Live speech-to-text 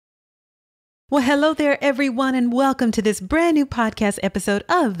Well, hello there, everyone, and welcome to this brand new podcast episode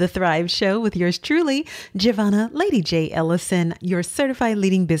of The Thrive Show with yours truly, Giovanna Lady J. Ellison, your certified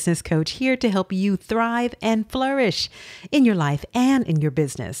leading business coach, here to help you thrive and flourish in your life and in your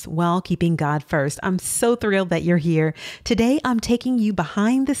business while keeping God first. I'm so thrilled that you're here. Today, I'm taking you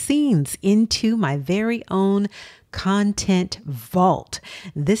behind the scenes into my very own content vault.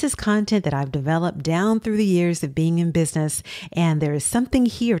 This is content that I've developed down through the years of being in business, and there is something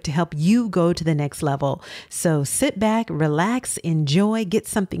here to help you go to the next level. So sit back, relax, enjoy, get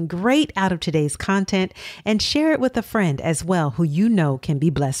something great out of today's content, and share it with a friend as well who you know can be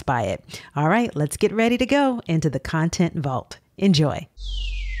blessed by it. All right, let's get ready to go into the content vault. Enjoy.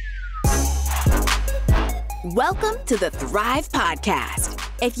 Welcome to the Thrive Podcast.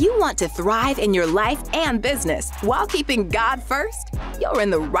 If you want to thrive in your life and business while keeping God first, you're in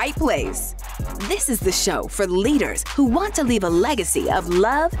the right place. This is the show for leaders who want to leave a legacy of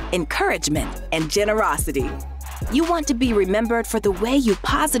love, encouragement, and generosity. You want to be remembered for the way you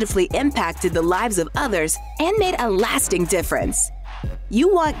positively impacted the lives of others and made a lasting difference.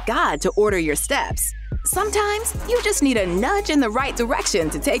 You want God to order your steps. Sometimes you just need a nudge in the right direction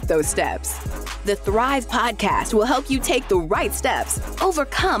to take those steps. The Thrive Podcast will help you take the right steps,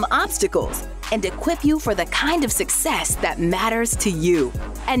 overcome obstacles, and equip you for the kind of success that matters to you.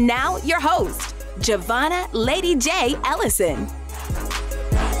 And now, your host, Giovanna Lady J. Ellison.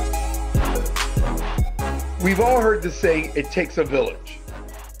 We've all heard the saying, it takes a village.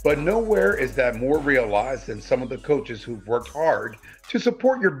 But nowhere is that more realized than some of the coaches who've worked hard to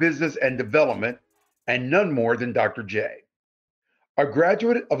support your business and development, and none more than Dr. J. A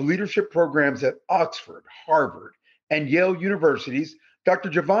graduate of leadership programs at Oxford, Harvard, and Yale Universities, Dr.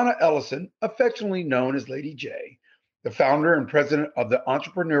 Giovanna Ellison, affectionately known as Lady J, the founder and president of the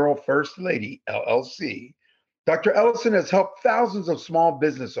Entrepreneurial First Lady, LLC, Dr. Ellison has helped thousands of small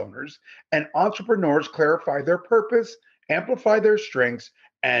business owners and entrepreneurs clarify their purpose, amplify their strengths,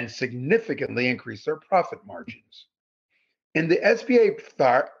 and significantly increase their profit margins. In the SBA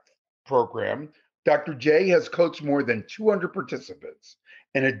program, Dr. J has coached more than 200 participants,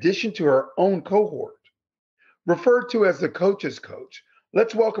 in addition to her own cohort. Referred to as the coach's coach,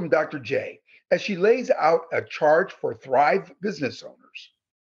 let's welcome Dr. J as she lays out a charge for Thrive business owners.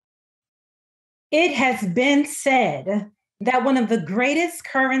 It has been said that one of the greatest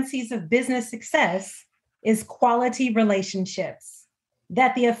currencies of business success is quality relationships,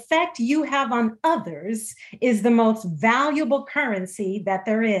 that the effect you have on others is the most valuable currency that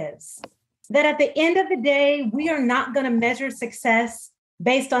there is. That at the end of the day, we are not going to measure success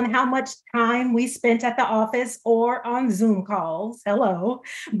based on how much time we spent at the office or on Zoom calls,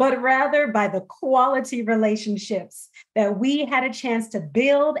 but rather by the quality relationships that we had a chance to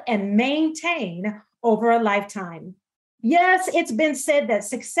build and maintain over a lifetime. Yes, it's been said that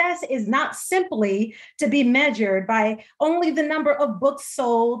success is not simply to be measured by only the number of books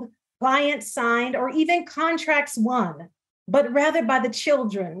sold, clients signed, or even contracts won, but rather by the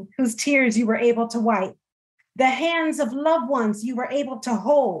children whose tears you were able to wipe, the hands of loved ones you were able to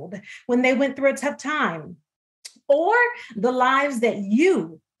hold when they went through a tough time, or the lives that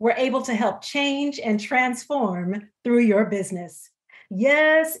you were able to help change and transform through your business.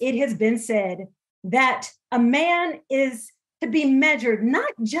 Yes, it has been said that a man is to be measured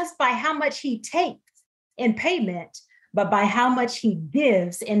not just by how much he takes in payment, but by how much he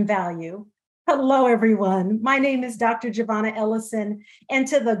gives in value. Hello, everyone. My name is Dr. Giovanna Ellison, and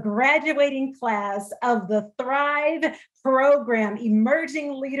to the graduating class of the Thrive program,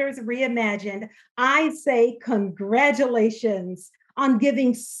 Emerging Leaders Reimagined, I say congratulations on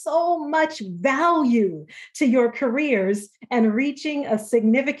giving so much value to your careers and reaching a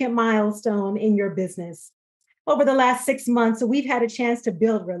significant milestone in your business. Over the last 6 months, we've had a chance to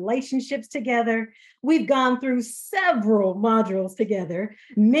build relationships together. We've gone through several modules together,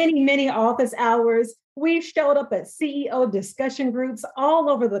 many office hours. We've showed up at CEO discussion groups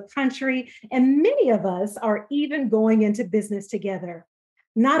all over the country, and many of us are even going into business together.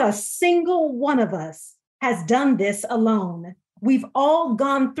 Not a single one of us has done this alone. We've all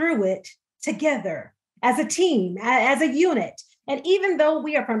gone through it together as a team, as a unit. And even though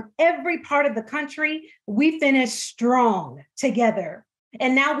we are from every part of the country, we finished strong together.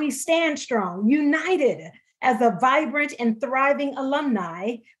 And now we stand strong, united as a vibrant and thriving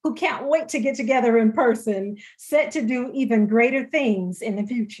alumni who can't wait to get together in person, set to do even greater things in the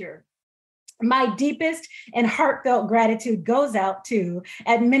future. My deepest and heartfelt gratitude goes out to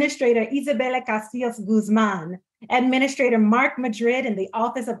Administrator Isabella Castillos Guzman, Administrator Mark Madrid in the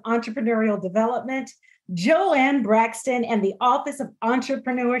Office of Entrepreneurial Development, Joanne Braxton and the Office of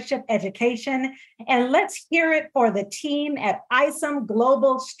Entrepreneurship Education. And let's hear it for the team at ISOM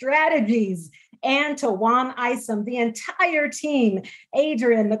Global Strategies and to Juan Isom, the entire team,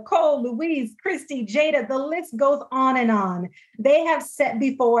 Adrian, Nicole, Louise, Christy, Jada, the list goes on and on. They have set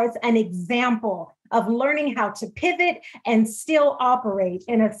before us an example of learning how to pivot and still operate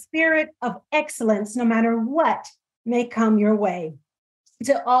in a spirit of excellence, no matter what may come your way.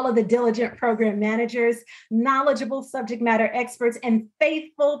 To all of the diligent program managers, knowledgeable subject matter experts, and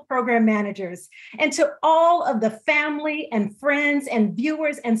faithful program managers, and to all of the family and friends and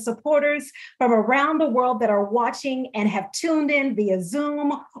viewers and supporters from around the world that are watching and have tuned in via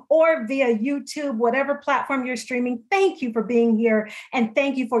Zoom or via YouTube, whatever platform you're streaming, thank you for being here, and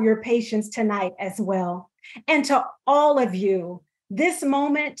thank you for your patience tonight as well. And to all of you, this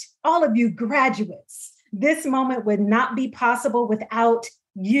moment, all of you graduates, this moment would not be possible without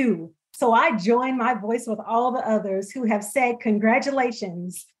you. So I join my voice with all the others who have said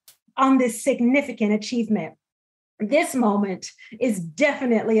congratulations on this significant achievement. This moment is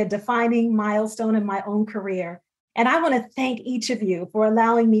definitely a defining milestone in my own career. And I want to thank each of you for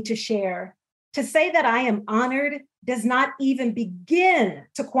allowing me to share. To say that I am honored does not even begin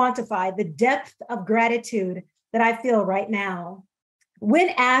to quantify the depth of gratitude that I feel right now.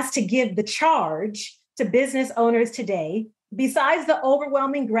 When asked to give the charge to business owners today, besides the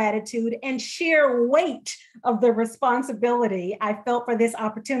overwhelming gratitude and sheer weight of the responsibility I felt for this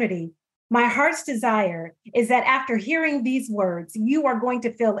opportunity, my heart's desire is that after hearing these words, you are going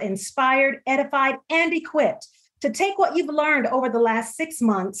to feel inspired, edified, and equipped to take what you've learned over the last 6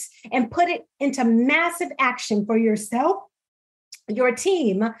 months and put it into massive action for yourself, your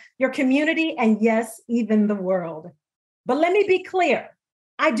team, your community, and yes, even the world. But let me be clear,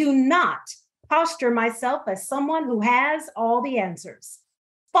 I do not posture myself as someone who has all the answers.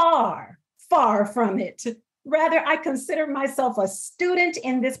 Far, far from it. Rather, I consider myself a student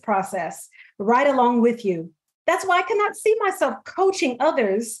in this process, right along with you. That's why I cannot see myself coaching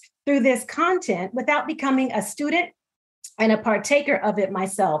others through this content without becoming a student and a partaker of it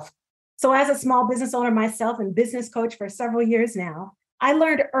myself. So as a small business owner myself and business coach for several years now, I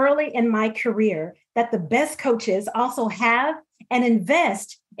learned early in my career that the best coaches also have and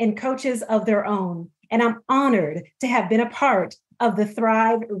invest in coaches of their own. And I'm honored to have been a part of the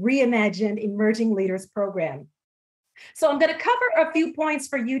Thrive Reimagined Emerging Leaders program. So I'm going to cover a few points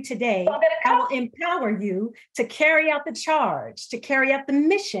for you today that will empower you to carry out the charge, to carry out the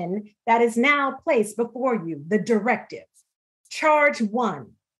mission that is now placed before you, the directive. Charge 1,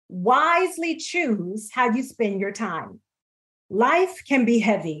 wisely choose how you spend your time. Life can be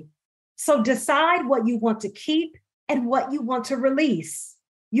heavy, so decide what you want to keep and what you want to release.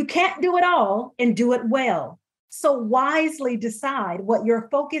 You can't do it all and do it well. So wisely decide what your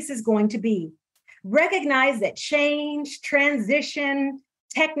focus is going to be. Recognize that change, transition,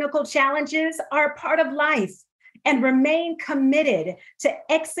 technical challenges are a part of life, and remain committed to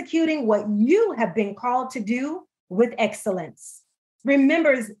executing what you have been called to do with excellence.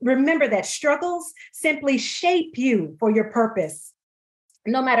 Remember that struggles simply shape you for your purpose.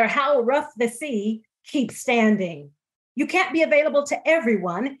 No matter how rough the sea, keep standing. You can't be available to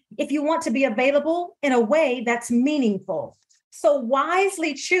everyone if you want to be available in a way that's meaningful. So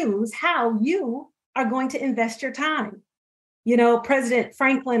wisely choose how you are going to invest your time. You know, President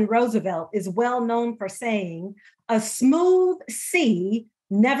Franklin Roosevelt is well known for saying, "A smooth sea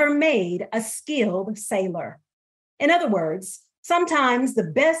never made a skilled sailor." In other words, sometimes the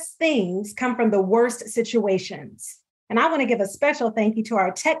best things come from the worst situations. And I want to give a special thank you to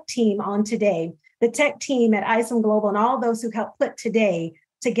our tech team on today, the tech team at ISOM Global and all those who helped put today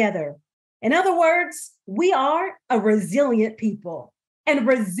together. In other words, we are a resilient people, and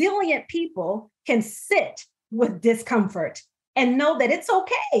resilient people can sit with discomfort and know that it's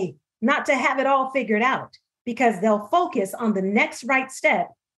okay not to have it all figured out, because they'll focus on the next right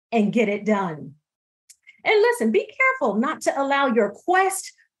step and get it done. And listen, be careful not to allow your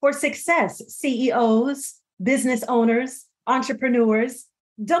quest for success, CEOs, business owners, entrepreneurs,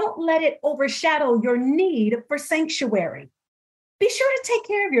 don't let it overshadow your need for sanctuary. Be sure to take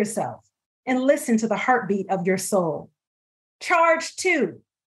care of yourself and listen to the heartbeat of your soul. Charge 2,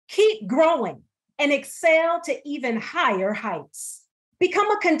 keep growing and excel to even higher heights.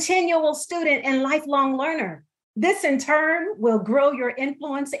 Become a continual student and lifelong learner. This in turn will grow your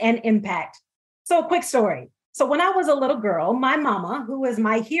influence and impact. So a quick story. So when I was a little girl, my mama, who was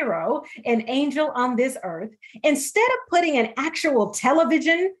my hero, an angel on this earth, instead of putting an actual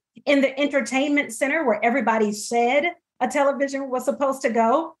television in the entertainment center where everybody said a television was supposed to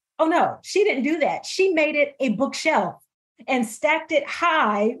go, oh no, she didn't do that. She made it a bookshelf and stacked it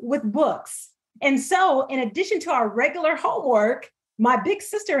high with books. And so in addition to our regular homework, my big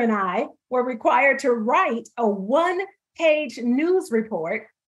sister and I were required to write a 1-page news report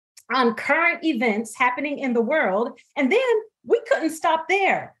on current events happening in the world. And then we couldn't stop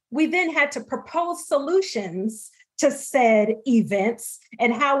there. We then had to propose solutions to said events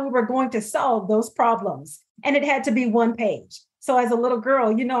and how we were going to solve those problems. And it had to be 1 page. So as a little girl,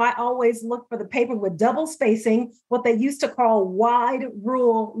 I always looked for the paper with double spacing, what they used to call wide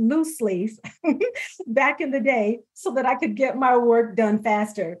rule loose leaf back in the day, so that I could get my work done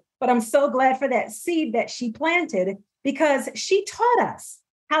faster. But I'm so glad for that seed that she planted, because she taught us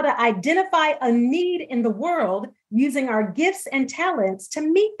how to identify a need in the world using our gifts and talents to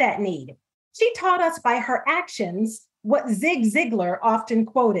meet that need. She taught us by her actions what Zig Ziglar often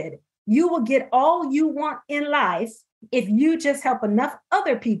quoted: "You will get all you want in life if you just help enough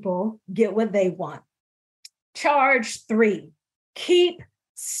other people get what they want." Charge 3, keep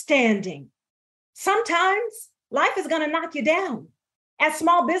standing. Sometimes life is going to knock you down. As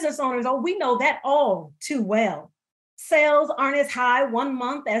small business owners, we know that all too well. Sales aren't as high one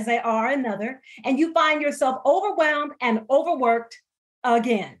month as they are another, and you find yourself overwhelmed and overworked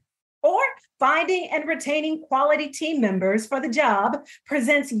again. Or finding and retaining quality team members for the job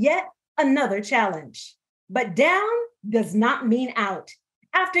presents yet another challenge. But down does not mean out.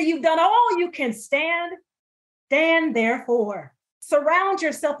 After you've done all you can stand therefore. Surround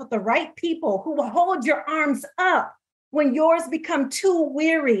yourself with the right people who will hold your arms up when yours become too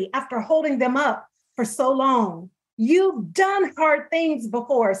weary after holding them up for so long. You've done hard things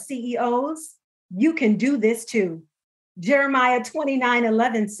before, CEOs. You can do this too. Jeremiah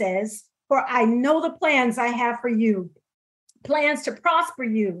 29:11 says, "For I know the plans I have for you, plans to prosper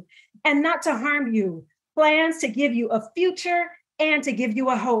you and not to harm you, plans to give you a future and to give you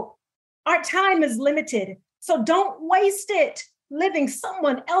a hope." Our time is limited, so don't waste it living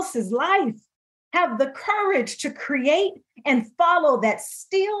someone else's life. Have the courage to create and follow that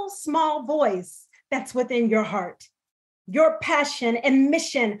still small voice that's within your heart. Your passion and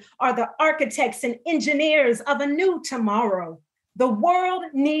mission are the architects and engineers of a new tomorrow. The world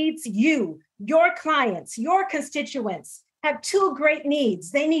needs you. Your clients, your constituents have 2 great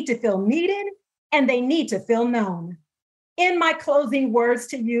needs. They need to feel needed and they need to feel known. In my closing words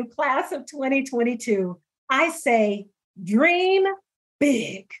to you, class of 2022, I say, dream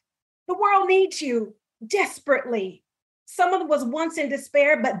big. The world needs you desperately. Someone was once in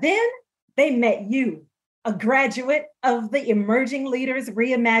despair, but then they met you, a graduate of the Emerging Leaders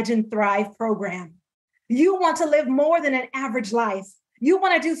Reimagine Thrive program. You want to live more than an average life. You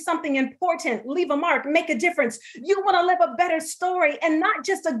want to do something important, leave a mark, make a difference. You want to live a better story, and not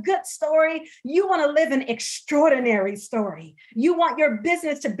just a good story. You want to live an extraordinary story. You want your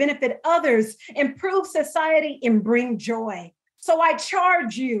business to benefit others, improve society, and bring joy. So I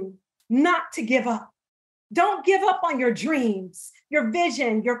charge you not to give up. Don't give up on your dreams, your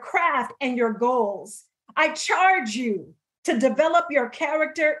vision, your craft, and your goals. I charge you to develop your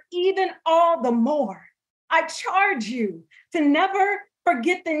character even all the more. I charge you to never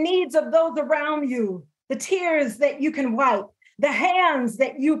forget the needs of those around you, the tears that you can wipe, the hands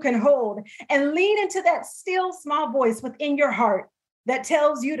that you can hold, and lean into that still small voice within your heart that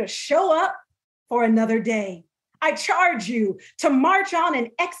tells you to show up for another day. I charge you to march on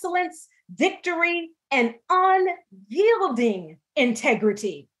in excellence, victory, and unyielding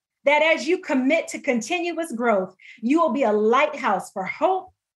integrity. That as you commit to continuous growth, you will be a lighthouse for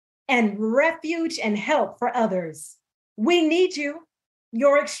hope and refuge and help for others. We need you,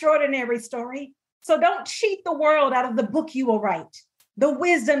 your extraordinary story. So don't cheat the world out of the book you will write, the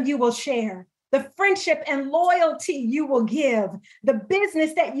wisdom you will share, the friendship and loyalty you will give, the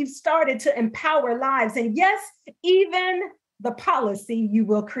business that you've started to empower lives, and yes, even the policy you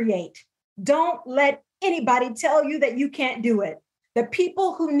will create. Don't let anybody tell you that you can't do it. The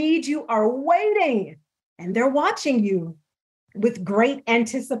people who need you are waiting, and they're watching you with great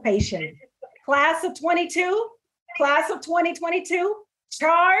anticipation. Class of 2022,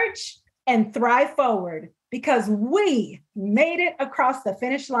 charge and thrive forward, because we made it across the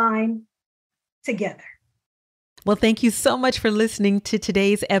finish line together. Well, thank you so much for listening to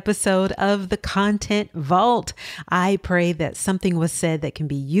today's episode of the Content Vault. I pray that something was said that can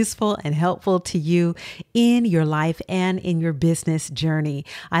be useful and helpful to you in your life and in your business journey.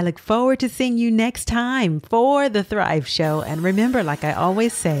 I look forward to seeing you next time for The Thrive Show. And remember, like I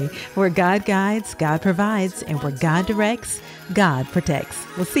always say, where God guides, God provides, and where God directs, God protects.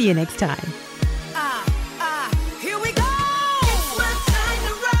 We'll see you next time.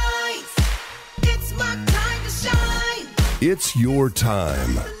 It's your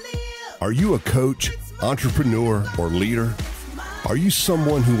time. Are you a coach, entrepreneur, or leader? Are you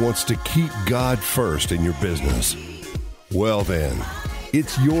someone who wants to keep God first in your business? Well then,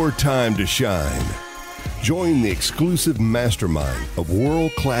 it's your time to shine. Join the exclusive mastermind of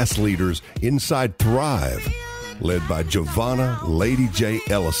world-class leaders inside Thrive, led by Giovanna Lady J.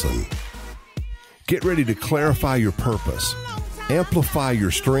 Ellison. Get ready to clarify your purpose, amplify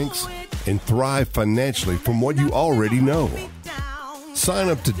your strengths, and thrive financially from what you already know. Sign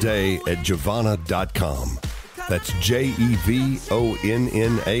up today at Giovanna.com. That's JEVONNAH.com.